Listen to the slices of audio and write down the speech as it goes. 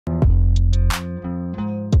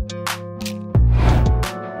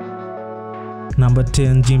Number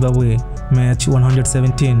 10 Zimbabwe, match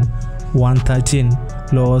 117, won 13,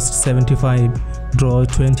 lost 75, draw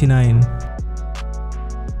 29.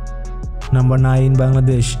 Number 9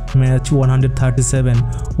 Bangladesh, match 137,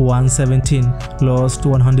 won 17, lost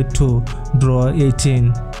 102, draw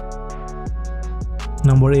 18.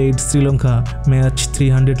 Number 8 Sri Lanka, match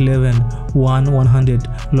 311, won 100,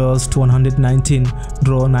 lost 119,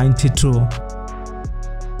 draw 92.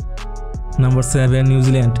 Number 7 New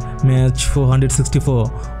Zealand, match 464,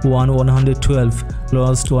 won 112,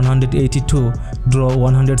 lost 182, draw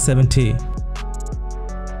 170.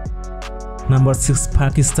 Number 6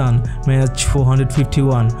 Pakistan, match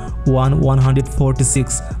 451, won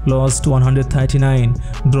 146, lost 139,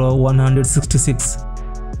 draw 166.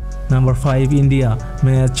 Number 5 India,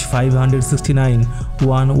 match 569,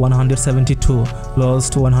 won 172,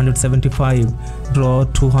 lost 175, draw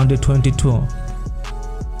 222.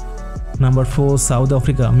 Number 4 South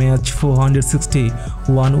Africa, match 460,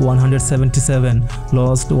 won 177,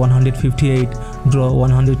 lost 158, draw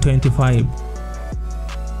 125.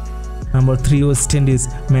 Number 3 West Indies,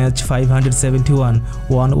 match 571,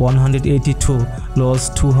 won 182,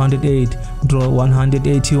 lost 208, draw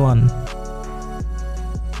 181.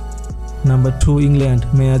 Number 2 England,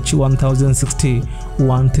 match 1060,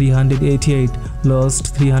 won 388,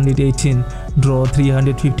 lost 318, draw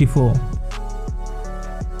 354.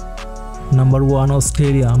 Number 1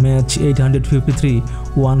 Australia, match 853,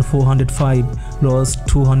 won 405, lost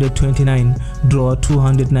 229, draw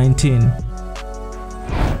 219.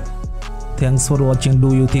 Thanks for watching.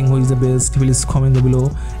 Do you think who is the best? Please comment below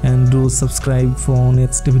and do subscribe for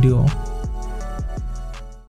next video.